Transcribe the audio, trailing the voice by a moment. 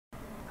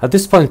At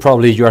this point,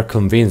 probably you are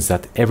convinced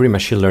that every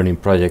machine learning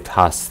project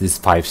has these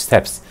 5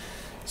 steps.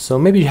 So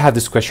maybe you have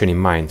this question in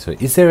mind. So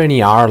is there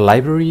any R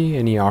library,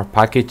 any R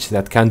package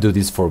that can do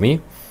this for me?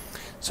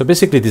 So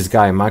basically this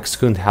guy, Max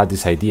Kuhn, had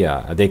this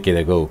idea a decade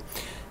ago.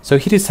 So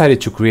he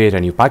decided to create a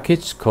new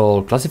package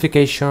called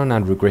Classification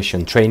and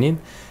Regression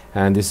Training.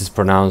 And this is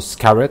pronounced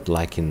Caret,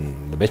 like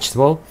in the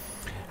vegetable.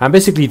 And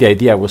basically the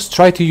idea was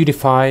try to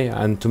unify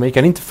and to make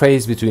an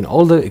interface between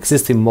all the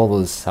existing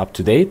models up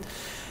to date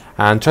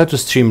and try to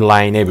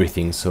streamline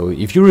everything. So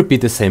if you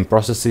repeat the same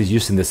processes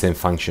using the same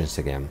functions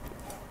again.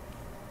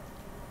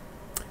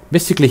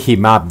 Basically he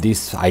mapped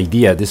this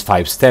idea, these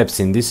 5 steps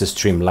in this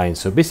streamline.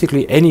 So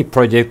basically any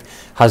project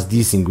has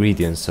these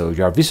ingredients. So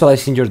you are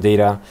visualizing your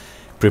data,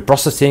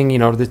 pre-processing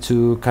in order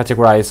to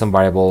categorize some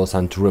variables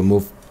and to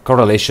remove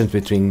correlations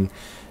between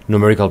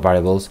numerical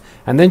variables,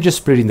 and then just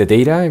splitting the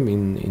data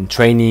in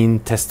training,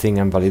 testing,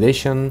 and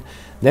validation,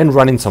 then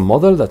running some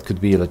model that could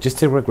be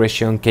logistic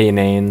regression,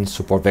 KNN,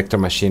 support vector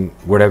machine,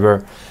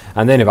 whatever,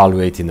 and then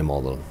evaluating the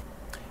model.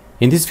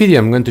 In this video,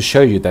 I'm going to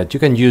show you that you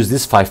can use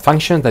these 5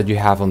 functions that you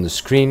have on the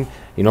screen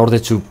in order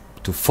to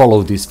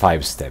follow these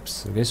 5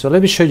 steps. Okay, so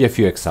let me show you a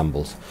few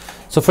examples.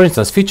 So for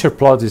instance, feature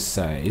plot is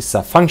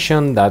a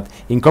function that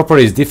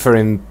incorporates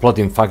different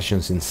plotting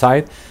functions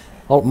inside.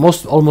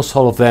 Almost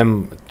all of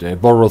them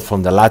borrowed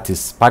from the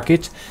Lattice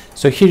package.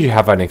 So here you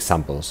have an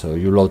example. So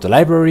you load the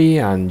library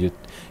and you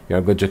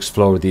are going to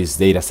explore this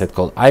data set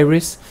called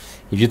Iris.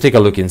 If you take a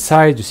look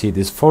inside, you see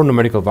these 4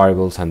 numerical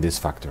variables and this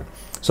factor.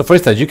 So for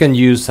instance, you can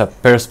use a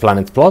pairs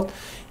planet plot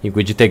in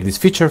which you take this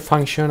feature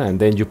function and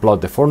then you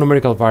plot the 4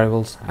 numerical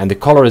variables, and the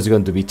color is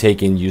going to be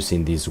taken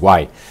using this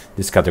Y,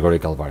 this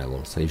categorical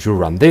variable. So if you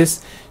run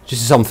this, you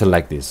see something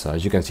like this. So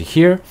as you can see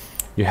here,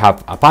 you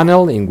have a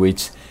panel in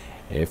which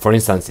for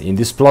instance, in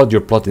this plot,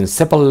 you're plotting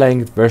sepal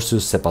length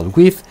versus sepal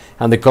width,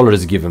 and the color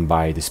is given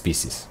by the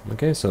species.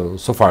 Okay, so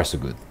far so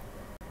good.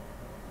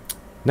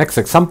 Next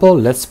example,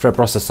 let's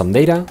pre-process some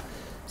data.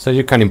 So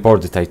you can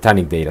import the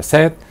Titanic data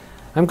set.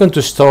 I'm going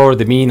to store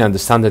the mean and the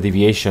standard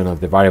deviation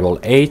of the variable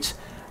age.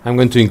 I'm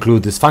going to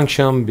include this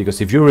function because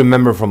if you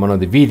remember from one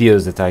of the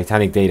videos, the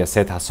Titanic data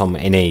set has some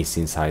NAs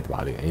inside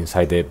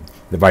the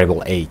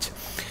variable age.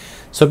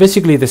 So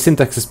basically the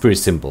syntax is pretty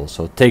simple.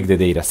 So take the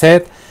data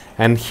set,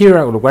 and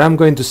here what I'm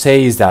going to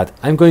say is that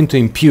I'm going to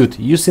impute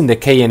using the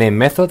KNN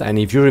method. And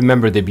if you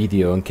remember the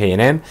video on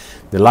KNN,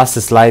 the last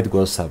slide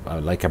was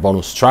like a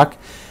bonus track.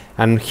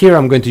 And here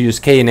I'm going to use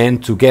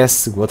KNN to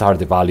guess what are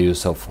the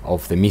values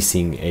of the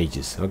missing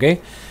ages. Okay,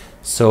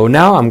 so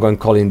now I'm going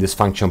to call in this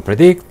function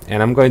predict,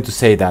 and I'm going to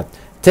say that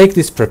take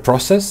this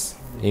preprocess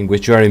in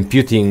which you are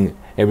imputing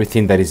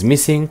everything that is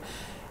missing,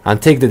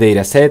 and take the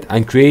data set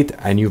and create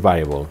a new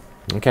variable.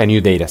 Okay, a new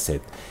data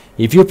set.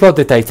 If you plot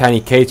the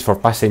Titanic age for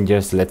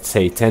passengers, let's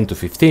say 10 to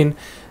 15,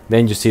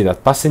 then you see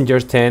that passenger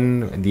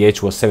 10, the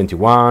age was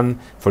 71,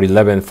 for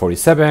 11,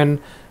 47,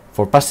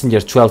 for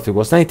passenger 12, it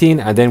was 19,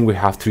 and then we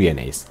have 3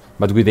 NAs.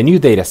 But with the new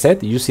data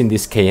set, using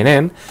this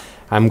KNN,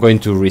 I'm going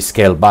to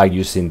rescale back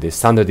using the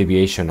standard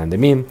deviation and the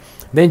mean,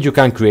 then you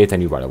can create a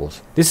new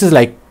variables. This is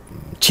like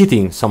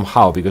cheating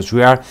somehow because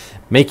we are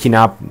making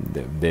up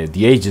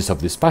the ages of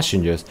these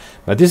passengers,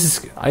 but this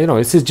is, I don't know,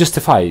 this is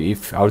justified.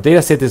 If our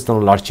data set is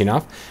not large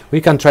enough,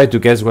 we can try to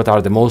guess what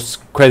are the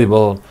most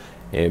credible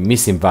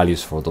missing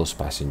values for those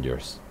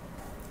passengers.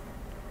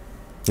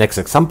 Next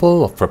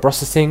example of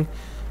preprocessing.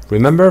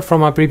 Remember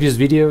from our previous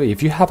video,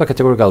 if you have a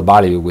categorical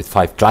value with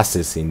 5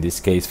 classes, in this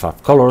case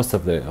 5 colors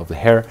of the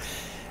hair,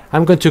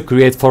 I'm going to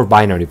create 4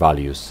 binary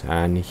values,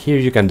 and here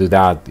you can do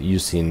that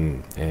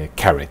using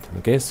Caret.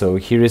 Okay, so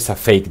here is a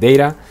fake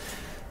data.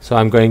 So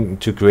I'm going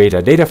to create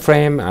a data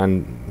frame,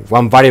 and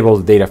one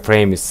variable data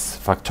frame is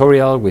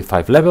factorial with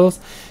 5 levels,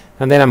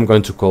 and then I'm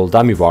going to call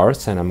dummy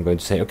vars, and I'm going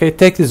to say, okay,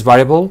 take this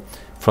variable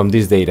from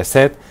this data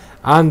set,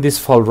 and this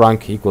fall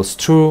rank equals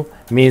true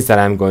means that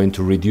I'm going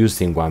to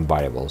reduce in 1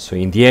 variable. So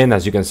in the end,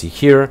 as you can see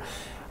here,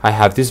 I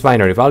have these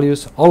binary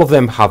values. All of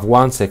them have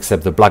 1s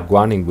except the black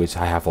one in which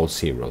I have all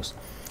 0s.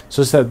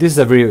 So this is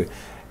a very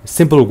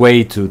simple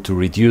way to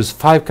reduce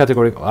a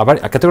categorical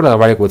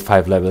variable with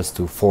 5 levels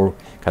to 4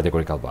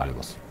 categorical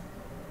variables.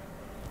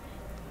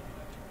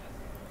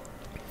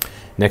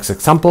 Next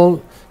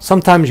example,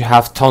 sometimes you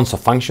have tons of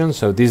functions,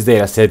 so this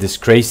data set is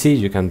crazy.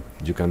 You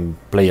can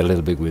play a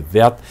little bit with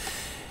that.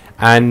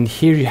 And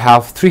here you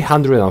have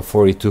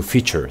 342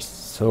 features.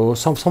 So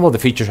some of the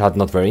features are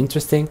not very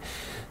interesting.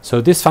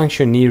 So this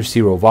function near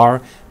 0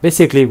 var,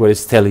 basically what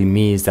it's telling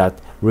me is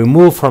that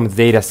remove from the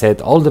data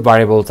set all the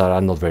variables that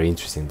are not very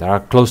interesting, that are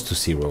close to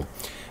 0.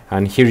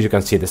 And here you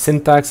can see the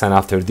syntax, and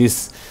after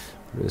this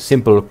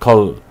simple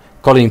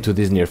calling to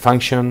this near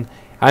function,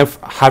 I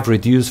have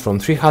reduced from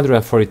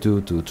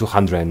 342 to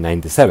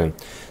 297.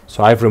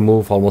 So I've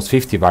removed almost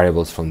 50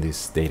 variables from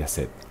this data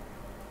set.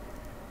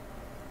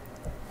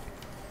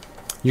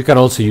 You can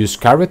also use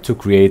Caret to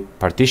create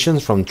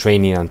partitions from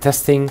training and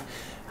testing,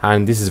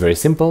 and this is very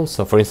simple.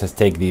 So for instance,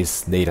 take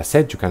this data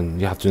set,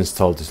 you have to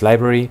install this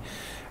library,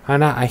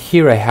 and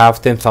here I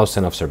have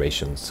 10,000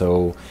 observations.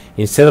 So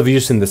instead of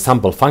using the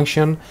sample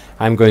function,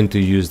 I'm going to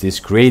use these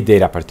create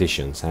data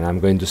partitions, and I'm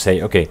going to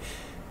say, okay,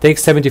 take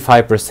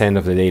 75%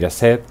 of the data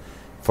set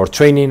for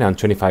training and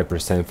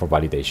 25% for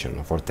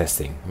validation, for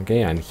testing.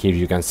 Okay, and here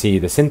you can see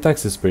the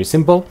syntax is pretty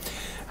simple,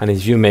 and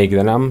if you make the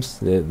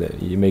nums,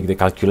 you make the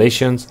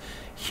calculations,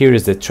 here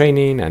is the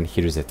training and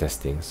here is the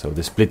testing. So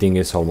the splitting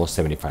is almost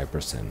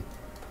 75%.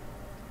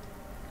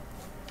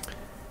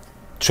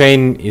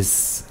 Train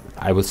is,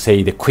 I would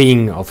say, the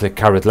queen of the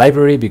Caret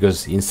library,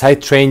 because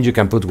inside train you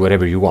can put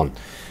whatever you want.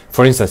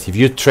 For instance, if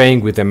you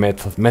train with the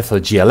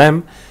method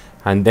GLM,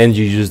 and then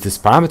you use this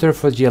parameter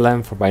for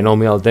GLM for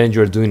binomial, then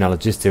you're doing a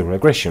logistic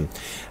regression.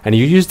 And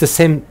you use the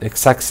same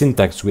exact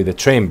syntax with the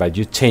train, but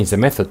you change the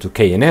method to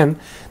KNN,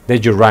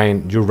 then you're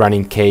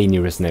running K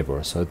nearest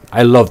neighbor. So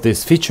I love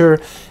this feature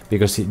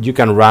because you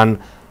can run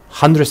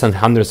hundreds and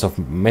hundreds of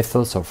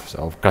methods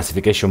of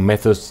classification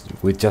methods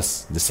with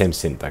just the same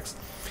syntax.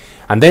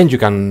 And then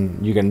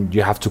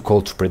you have to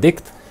call to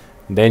predict.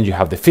 Then you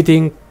have the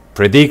fitting,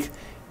 predict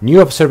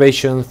new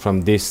observations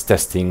from this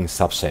testing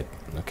subset.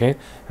 Okay,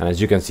 and as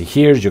you can see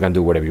here, you can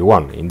do whatever you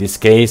want. In this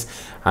case,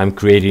 I'm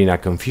creating a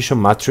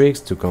confusion matrix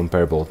to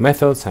compare both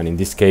methods, and in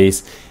this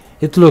case,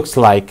 it looks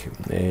like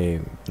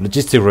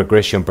logistic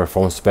regression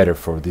performs better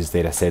for this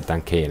dataset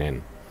than KNN.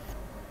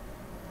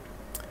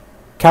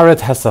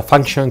 Caret has a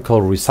function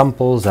called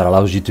resamples that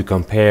allows you to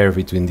compare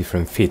between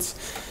different fits.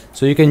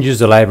 So you can use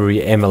the library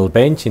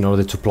MLBench in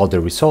order to plot the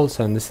results,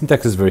 and the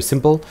syntax is very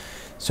simple.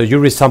 So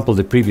you resample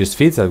the previous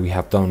fits that we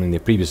have done in the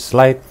previous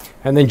slide,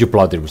 and then you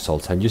plot the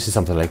results, and you see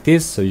something like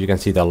this. So you can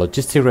see that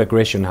logistic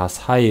regression has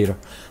higher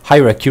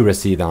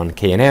accuracy than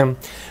KNN.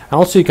 And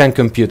also you can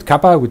compute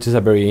kappa, which is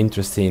a very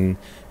interesting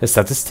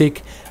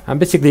statistic. And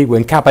basically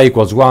when kappa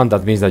equals 1,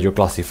 that means that your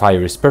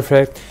classifier is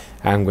perfect.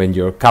 And when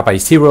your kappa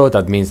is 0,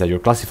 that means that your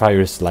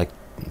classifier is like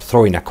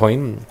throwing a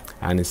coin,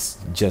 and it's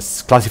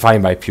just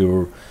classifying by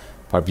pure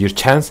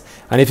chance.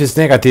 And if it's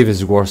negative,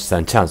 it's worse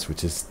than chance,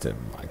 which is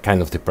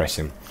kind of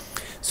depressing.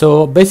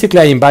 So basically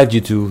I invite you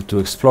to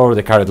explore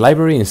the Caret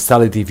library,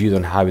 install it if you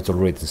don't have it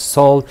already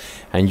installed,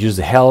 and use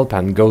the help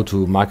and go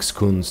to Max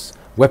Kuhn's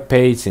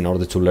webpage in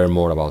order to learn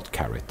more about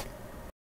Caret.